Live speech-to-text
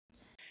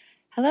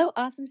Hello,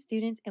 awesome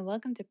students, and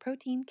welcome to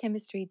Protein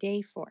Chemistry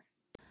Day 4.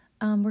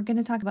 We're going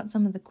to talk about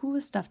some of the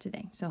coolest stuff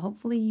today, so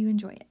hopefully you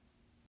enjoy it.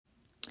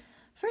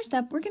 First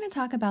up, we're going to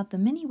talk about the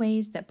many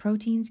ways that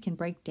proteins can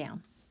break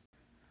down.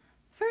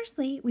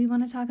 Firstly, we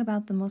want to talk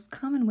about the most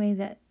common way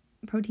that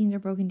proteins are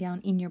broken down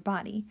in your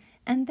body,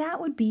 and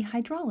that would be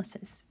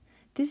hydrolysis.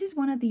 This is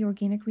one of the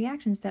organic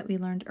reactions that we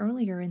learned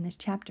earlier in this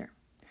chapter.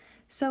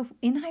 So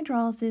in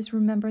hydrolysis,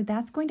 remember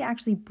that's going to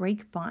actually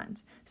break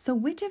bonds. So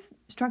which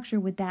structure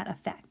would that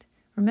affect?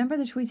 Remember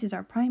the choices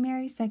are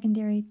primary,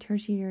 secondary,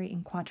 tertiary,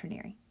 and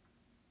quaternary.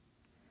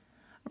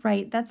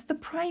 Right, that's the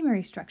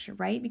primary structure,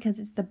 right? Because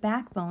it's the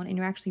backbone and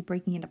you're actually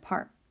breaking it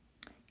apart.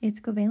 It's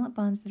covalent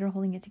bonds that are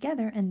holding it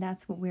together, and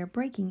that's what we're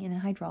breaking in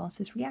a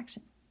hydrolysis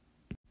reaction.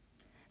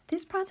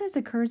 This process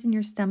occurs in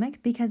your stomach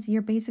because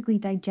you're basically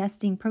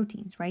digesting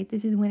proteins, right?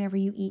 This is whenever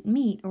you eat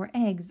meat or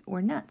eggs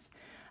or nuts.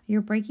 You're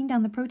breaking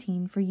down the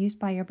protein for use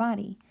by your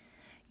body.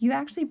 You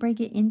actually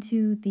break it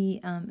into the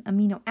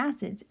amino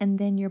acids, and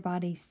then your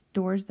body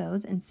stores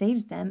those and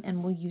saves them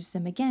and will use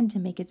them again to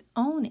make its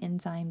own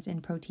enzymes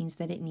and proteins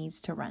that it needs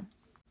to run.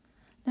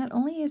 Not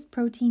only is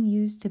protein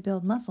used to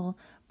build muscle,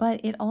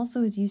 but it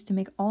also is used to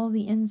make all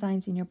the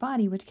enzymes in your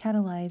body which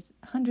catalyze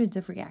hundreds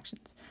of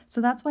reactions.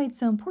 So that's why it's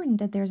so important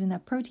that there's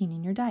enough protein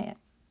in your diet.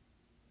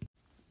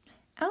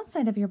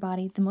 Outside of your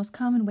body, the most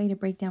common way to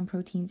break down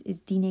proteins is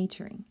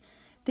denaturing.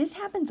 This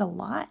happens a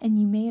lot, and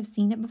you may have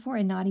seen it before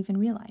and not even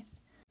realized.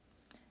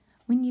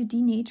 When you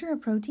denature a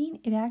protein,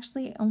 it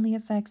actually only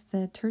affects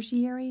the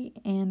tertiary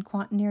and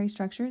quaternary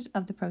structures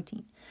of the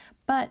protein.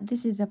 But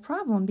this is a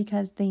problem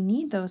because they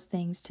need those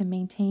things to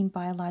maintain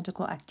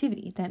biological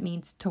activity. That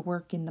means to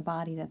work in the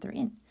body that they're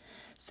in.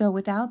 So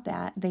without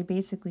that, they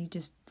basically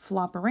just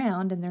flop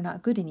around and they're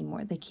not good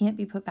anymore. They can't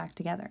be put back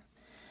together.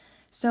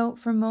 So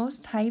for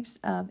most types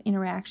of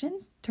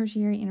interactions,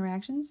 tertiary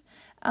interactions,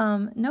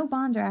 no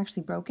bonds are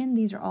actually broken.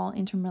 These are all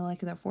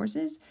intermolecular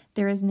forces.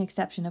 There is an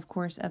exception, of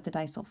course, of the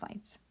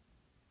disulfides.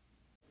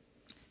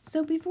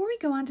 So before we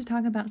go on to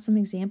talk about some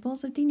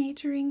examples of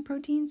denaturing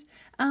proteins,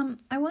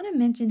 I want to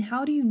mention,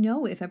 how do you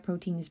know if a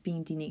protein is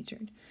being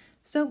denatured?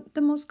 So the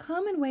most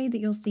common way that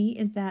you'll see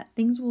is that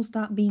things will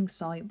stop being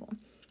soluble.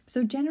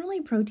 So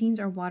generally proteins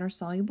are water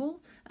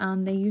soluble.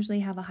 They usually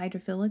have a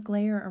hydrophilic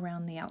layer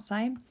around the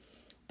outside,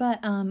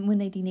 but when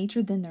they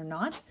denature, then they're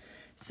not.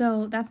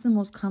 So that's the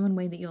most common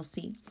way that you'll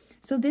see.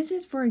 So this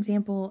is, for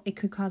example, it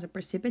could cause a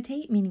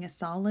precipitate, meaning a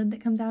solid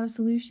that comes out of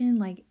solution,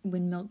 like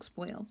when milk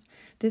spoils.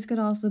 This could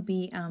also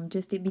be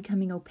just it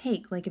becoming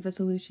opaque, like if a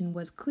solution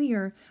was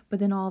clear, but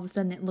then all of a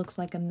sudden it looks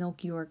like a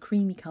milky or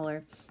creamy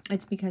color.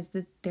 It's because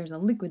there's a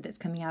liquid that's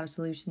coming out of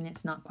solution,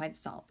 it's not quite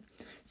solid.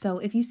 So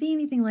if you see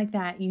anything like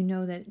that, you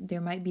know that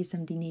there might be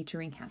some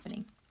denaturing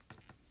happening.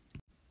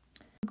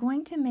 We're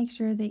going to make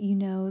sure that you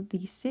know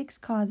the 6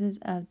 causes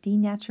of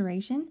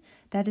denaturation.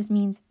 That just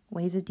means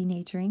ways of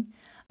denaturing.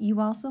 You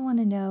also want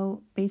to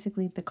know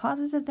basically the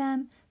causes of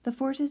them, the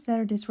forces that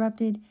are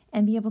disrupted,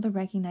 and be able to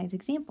recognize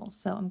examples.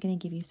 So I'm going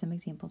to give you some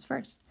examples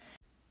first.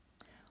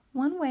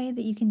 One way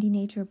that you can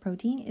denature a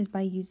protein is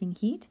by using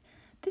heat.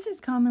 This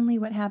is commonly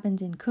what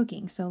happens in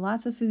cooking. So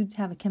lots of foods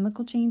have a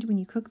chemical change when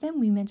you cook them.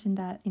 We mentioned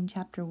that in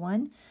chapter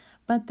 1.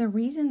 But the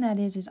reason that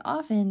is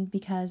often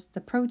because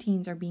the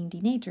proteins are being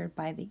denatured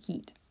by the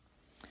heat.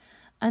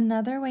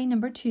 Another way,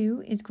 number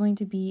 2, is going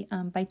to be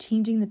by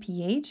changing the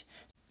pH.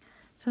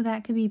 So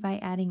that could be by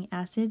adding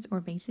acids or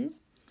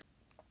bases.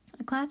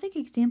 A classic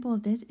example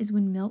of this is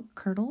when milk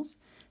curdles.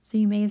 So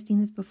you may have seen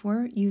this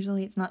before.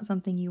 Usually it's not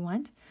something you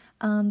want.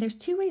 There's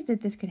 2 ways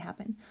that this could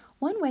happen.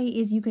 One way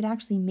is you could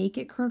actually make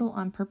it curdle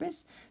on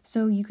purpose.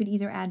 So you could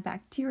either add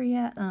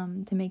bacteria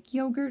to make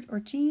yogurt or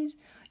cheese.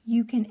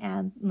 You can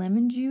add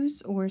lemon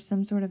juice or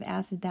some sort of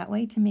acid that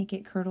way to make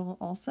it curdle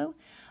also.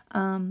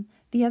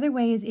 The other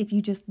way is if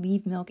you just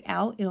leave milk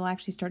out, it'll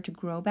actually start to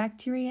grow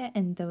bacteria,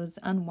 and those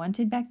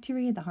unwanted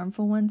bacteria, the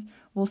harmful ones,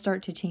 will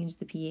start to change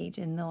the pH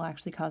and they'll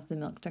actually cause the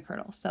milk to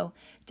curdle. So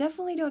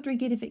definitely don't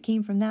drink it if it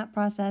came from that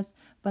process,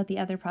 but the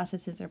other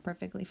processes are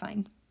perfectly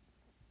fine.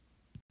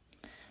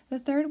 The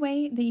third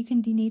way that you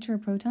can denature a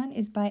proton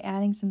is by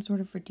adding some sort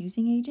of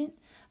reducing agent.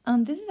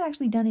 This is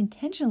actually done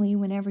intentionally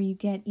whenever you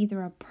get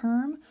either a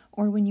perm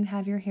or when you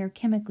have your hair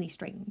chemically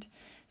straightened.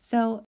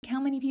 So how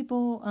many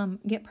people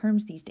get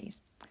perms these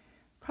days?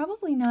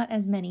 Probably not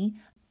as many.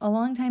 A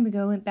long time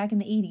ago, back in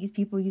the 80s,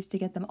 people used to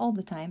get them all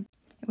the time.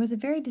 It was a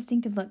very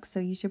distinctive look,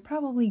 so you should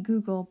probably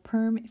Google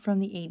perm from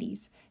the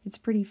 80s. It's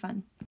pretty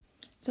fun.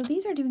 So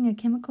these are doing a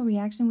chemical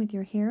reaction with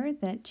your hair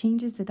that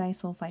changes the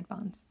disulfide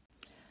bonds.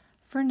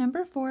 For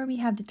number 4, we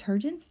have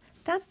detergents.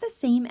 That's the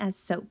same as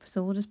soap,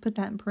 so we'll just put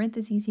that in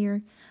parentheses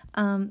here.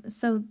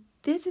 So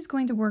this is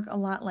going to work a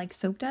lot like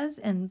soap does,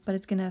 but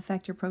it's going to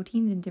affect your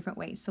proteins in different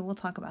ways, so we'll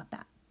talk about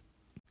that.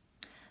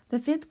 The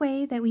 5th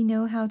way that we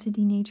know how to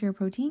denature a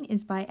protein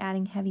is by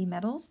adding heavy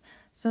metals.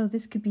 So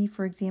this could be,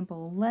 for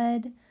example,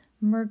 lead,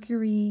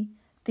 mercury,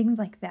 things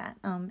like that.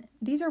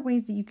 These are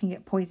ways that you can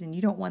get poisoned.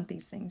 You don't want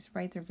these things,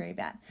 right? They're very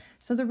bad.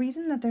 So the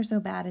reason that they're so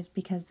bad is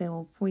because they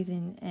will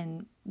poison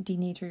and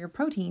denature your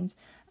proteins.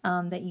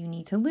 that you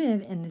need to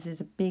live, and this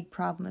is a big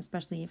problem,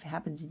 especially if it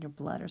happens in your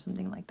blood or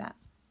something like that.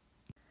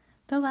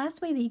 The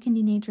last way that you can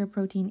denature a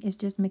protein is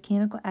just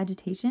mechanical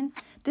agitation.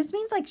 This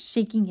means like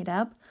shaking it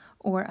up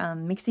or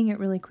mixing it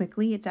really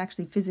quickly. It's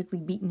actually physically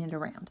beating it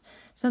around.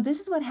 So this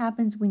is what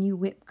happens when you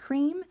whip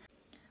cream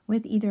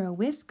with either a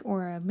whisk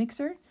or a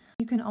mixer.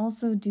 You can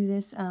also do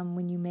this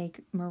when you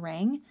make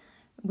meringue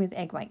with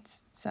egg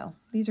whites. So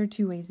these are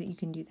two ways that you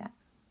can do that.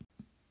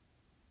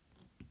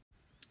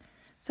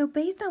 So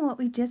based on what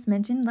we just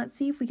mentioned, let's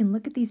see if we can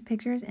look at these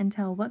pictures and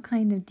tell what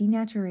kind of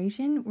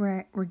denaturation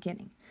we're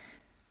getting.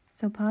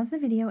 So pause the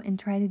video and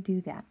try to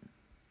do that.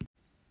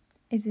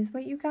 Is this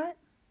what you got?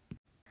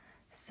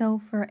 So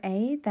for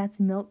A, that's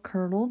milk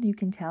curdled. You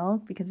can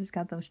tell because it's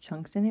got those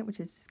chunks in it,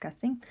 which is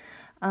disgusting.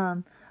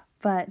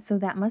 But so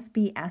that must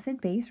be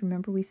acid base.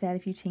 Remember we said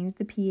if you change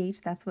the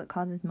pH, that's what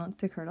causes milk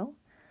to curdle.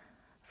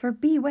 For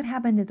B, what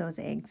happened to those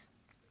eggs?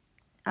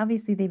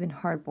 Obviously they've been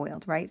hard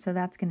boiled, right? So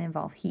that's going to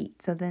involve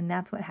heat. So then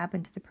that's what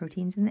happened to the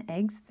proteins in the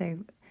eggs.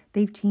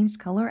 They've changed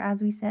color,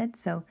 as we said.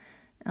 So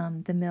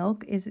the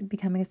milk is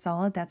becoming a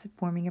solid, that's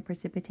forming a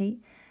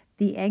precipitate.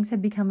 The eggs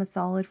have become a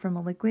solid from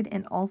a liquid,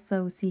 and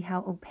also see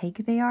how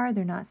opaque they are.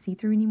 They're not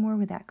see-through anymore,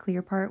 where that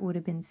clear part would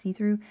have been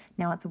see-through.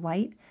 Now it's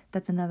white.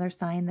 That's another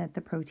sign that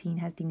the protein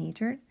has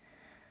denatured.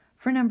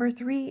 For number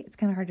 3, it's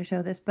kind of hard to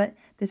show this, but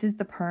this is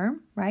the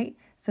perm, right?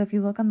 So if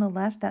you look on the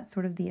left, that's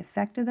sort of the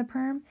effect of the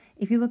perm.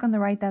 If you look on the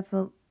right, that's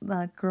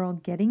the girl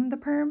getting the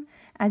perm.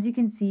 As you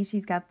can see,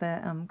 she's got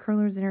the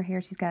curlers in her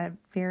hair. She's got a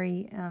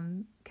very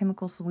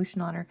chemical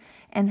solution on her.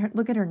 And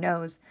look at her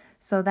nose.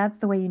 So that's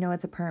the way you know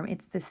it's a perm.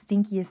 It's the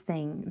stinkiest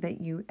thing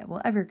that you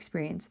will ever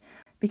experience.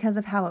 Because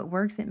of how it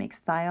works, it makes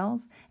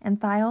thiols.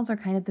 And thiols are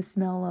kind of the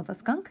smell of a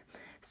skunk.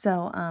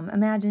 So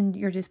imagine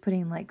you're just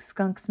putting like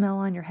skunk smell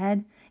on your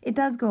head. It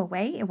does go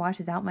away. It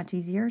washes out much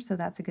easier, so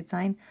that's a good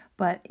sign.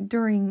 But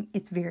during,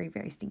 it's very,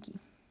 very stinky.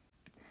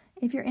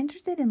 If you're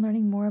interested in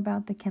learning more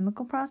about the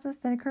chemical process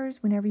that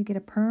occurs whenever you get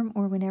a perm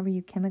or whenever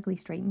you chemically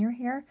straighten your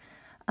hair,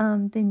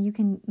 then you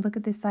can look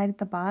at this site at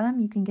the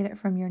bottom. You can get it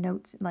from your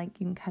notes, like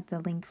you can cut the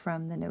link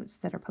from the notes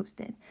that are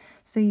posted.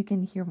 So you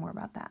can hear more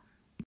about that.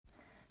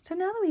 So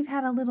now that we've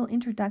had a little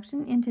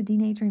introduction into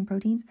denaturing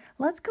proteins,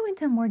 let's go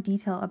into more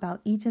detail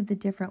about each of the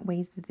different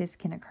ways that this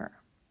can occur.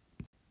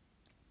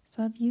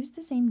 So I've used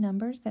the same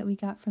numbers that we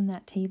got from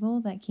that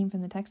table that came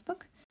from the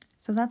textbook.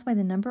 So that's why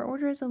the number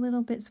order is a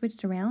little bit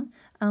switched around,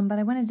 but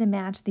I wanted to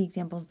match the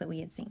examples that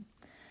we had seen.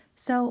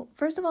 So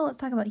first of all, let's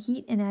talk about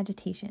heat and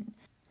agitation.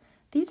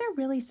 These are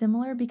really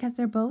similar because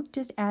they're both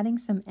just adding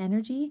some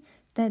energy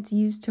that's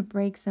used to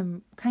break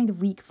some kind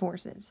of weak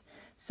forces.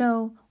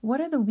 So what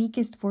are the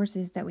weakest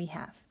forces that we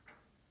have?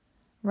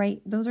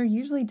 Right? Those are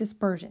usually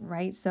dispersion,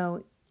 right?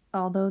 So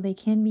although they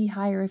can be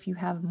higher if you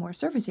have more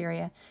surface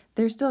area,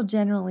 they're still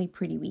generally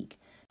pretty weak.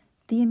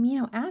 The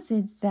amino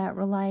acids that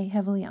rely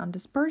heavily on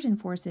dispersion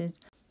forces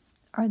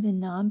are the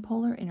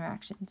nonpolar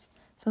interactions.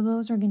 So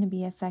those are going to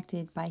be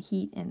affected by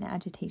heat and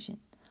agitation.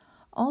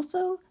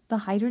 Also, the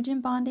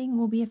hydrogen bonding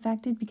will be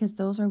affected because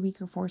those are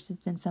weaker forces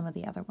than some of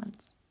the other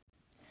ones.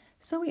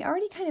 So we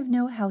already kind of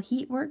know how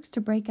heat works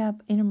to break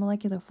up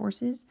intermolecular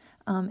forces.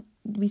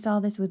 We saw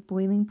this with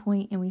boiling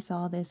point and we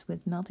saw this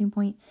with melting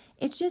point.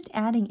 It's just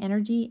adding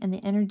energy, and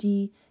the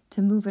energy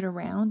to move it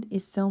around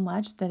is so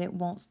much that it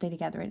won't stay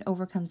together. It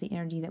overcomes the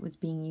energy that was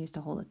being used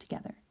to hold it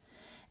together.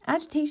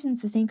 Agitation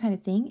is the same kind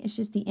of thing. It's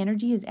just the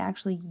energy is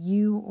actually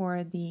you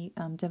or the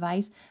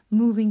device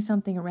moving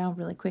something around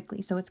really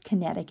quickly. So it's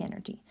kinetic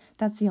energy.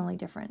 That's the only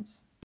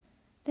difference.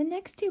 The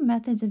next two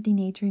methods of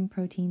denaturing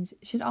proteins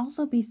should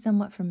also be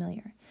somewhat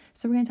familiar.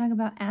 So we're going to talk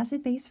about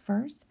acid-base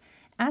first.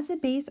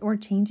 Acid-base, or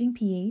changing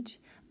pH,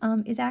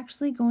 is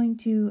actually going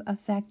to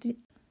affect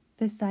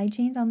the side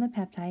chains on the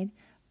peptide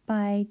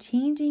by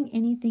changing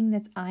anything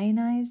that's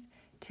ionized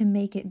to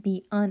make it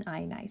be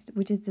unionized,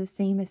 which is the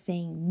same as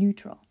saying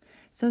neutral.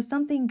 So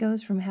something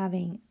goes from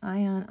having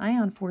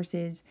ion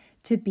forces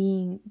to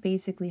being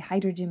basically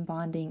hydrogen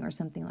bonding or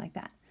something like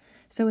that.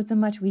 So it's a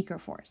much weaker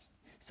force.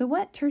 So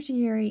what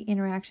tertiary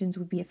interactions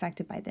would be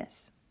affected by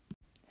this?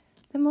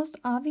 The most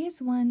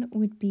obvious one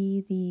would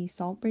be the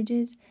salt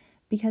bridges,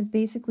 because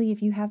basically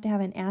if you have to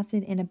have an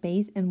acid and a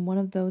base and one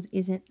of those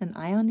isn't an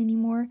ion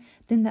anymore,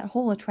 then that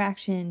whole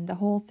attraction, the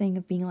whole thing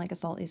of being like a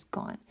salt is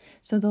gone.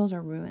 So those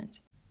are ruined.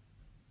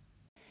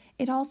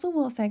 It also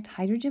will affect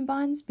hydrogen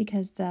bonds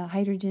because the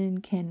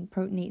hydrogen can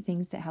protonate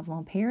things that have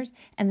lone pairs,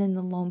 and then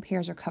the lone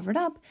pairs are covered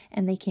up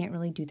and they can't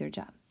really do their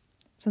job.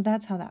 So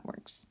that's how that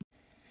works.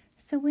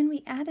 So when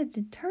we add a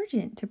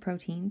detergent to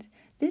proteins,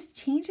 this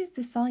changes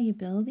the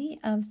solubility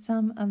of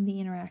some of the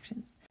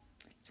interactions.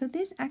 So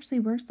this actually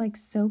works like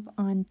soap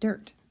on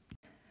dirt.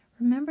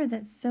 Remember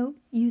that soap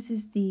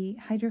uses the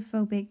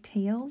hydrophobic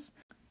tails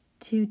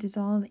to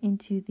dissolve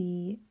into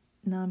the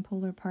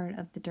nonpolar part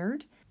of the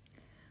dirt,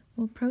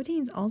 Well,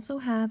 proteins also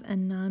have a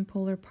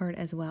nonpolar part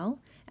as well.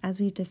 As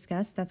we've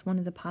discussed, that's one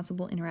of the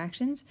possible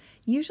interactions.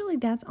 Usually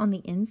that's on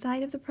the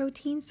inside of the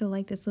protein, so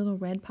like this little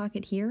red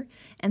pocket here.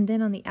 And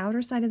then on the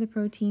outer side of the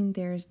protein,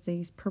 there's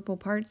these purple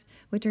parts,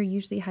 which are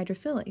usually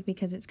hydrophilic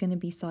because it's going to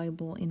be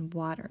soluble in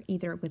water,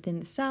 either within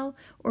the cell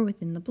or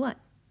within the blood.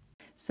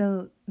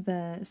 So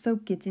the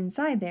soap gets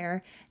inside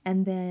there,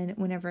 and then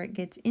whenever it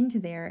gets into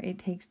there, it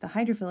takes the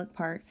hydrophilic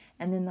part,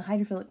 and then the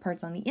hydrophilic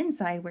part's on the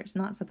inside where it's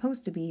not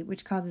supposed to be,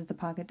 which causes the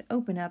pocket to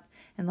open up,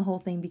 and the whole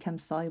thing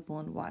becomes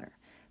soluble in water.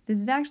 This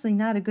is actually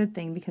not a good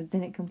thing because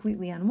then it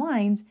completely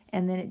unwinds,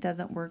 and then it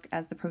doesn't work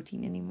as the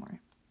protein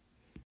anymore.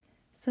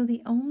 So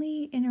the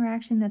only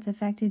interaction that's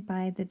affected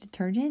by the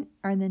detergent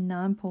are the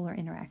nonpolar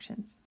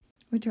interactions,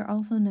 which are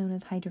also known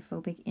as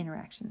hydrophobic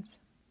interactions.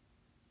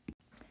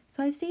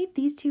 So I've saved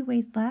these two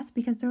ways last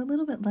because they're a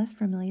little bit less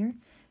familiar.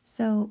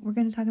 So we're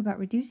going to talk about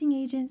reducing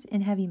agents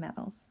and heavy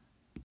metals.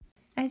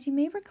 As you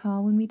may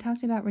recall, when we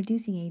talked about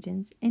reducing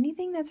agents,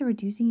 anything that's a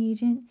reducing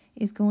agent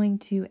is going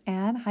to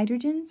add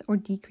hydrogens or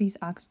decrease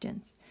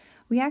oxygens.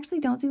 We actually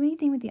don't do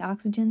anything with the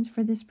oxygens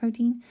for this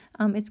protein.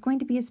 It's going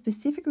to be a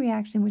specific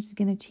reaction which is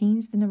going to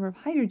change the number of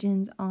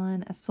hydrogens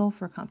on a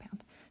sulfur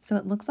compound. So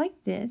it looks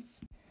like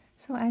this.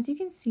 So as you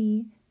can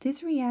see,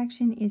 this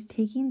reaction is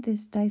taking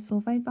this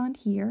disulfide bond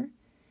here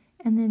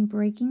and then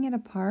breaking it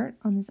apart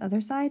on this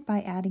other side by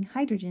adding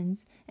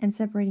hydrogens and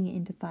separating it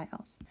into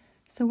thiols.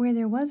 So where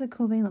there was a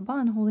covalent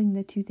bond holding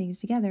the two things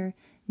together,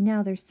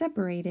 now they're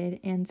separated,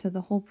 and so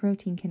the whole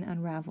protein can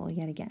unravel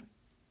yet again.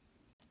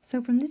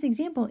 So from this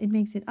example, it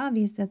makes it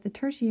obvious that the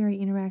tertiary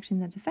interaction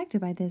that's affected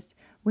by this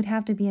would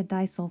have to be a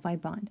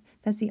disulfide bond.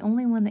 That's the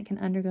only one that can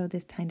undergo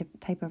this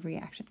type of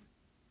reaction.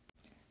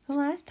 The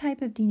last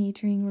type of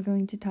denaturing we're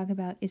going to talk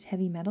about is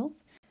heavy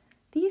metals.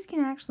 These can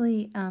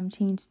actually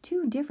change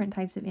two different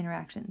types of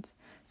interactions.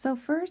 So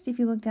first, if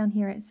you look down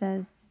here, it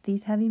says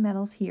these heavy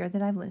metals here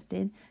that I've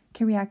listed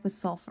can react with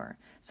sulfur.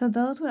 So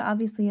those would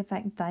obviously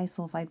affect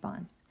disulfide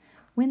bonds.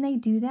 When they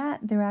do that,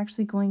 they're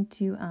actually going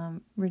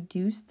to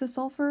reduce the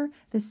sulfur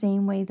the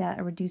same way that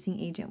a reducing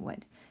agent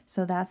would.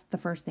 So that's the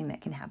first thing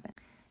that can happen.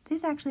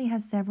 This actually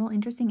has several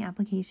interesting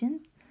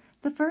applications.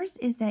 The first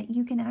is that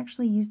you can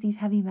actually use these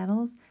heavy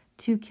metals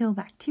to kill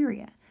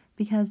bacteria.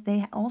 Because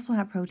they also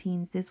have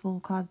proteins, this will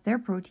cause their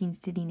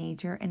proteins to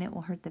denature and it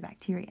will hurt the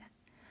bacteria.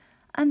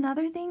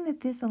 Another thing that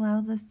this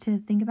allows us to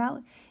think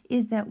about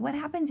is that what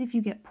happens if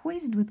you get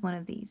poisoned with one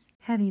of these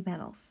heavy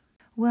metals?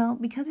 Well,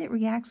 because it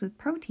reacts with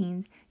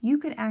proteins, you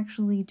could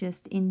actually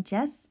just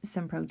ingest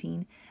some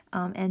protein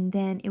and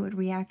then it would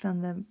react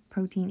on the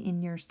protein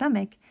in your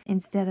stomach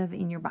instead of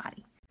in your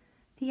body.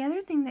 The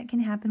other thing that can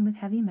happen with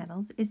heavy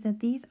metals is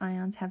that these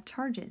ions have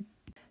charges.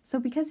 So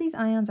because these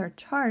ions are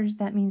charged,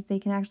 that means they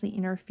can actually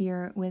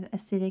interfere with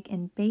acidic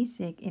and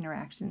basic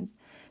interactions.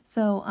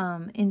 So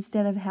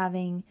instead of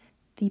having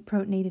the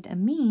protonated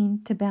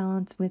amine to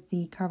balance with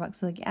the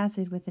carboxylic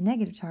acid with the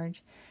negative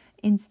charge,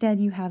 instead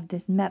you have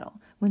this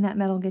metal. When that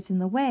metal gets in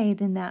the way,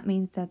 then that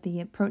means that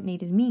the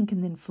protonated amine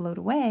can then float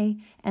away,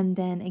 and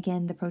then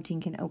again the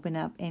protein can open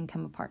up and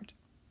come apart.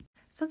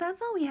 So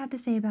that's all we have to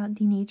say about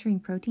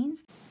denaturing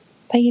proteins.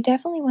 But you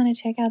definitely want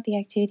to check out the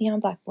activity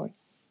on Blackboard.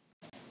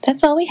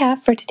 That's all we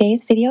have for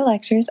today's video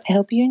lectures. I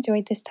hope you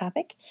enjoyed this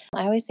topic.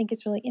 I always think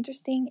it's really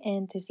interesting,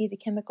 and to see the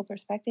chemical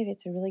perspective,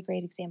 it's a really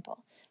great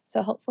example.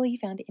 So hopefully you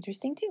found it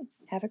interesting too.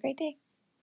 Have a great day.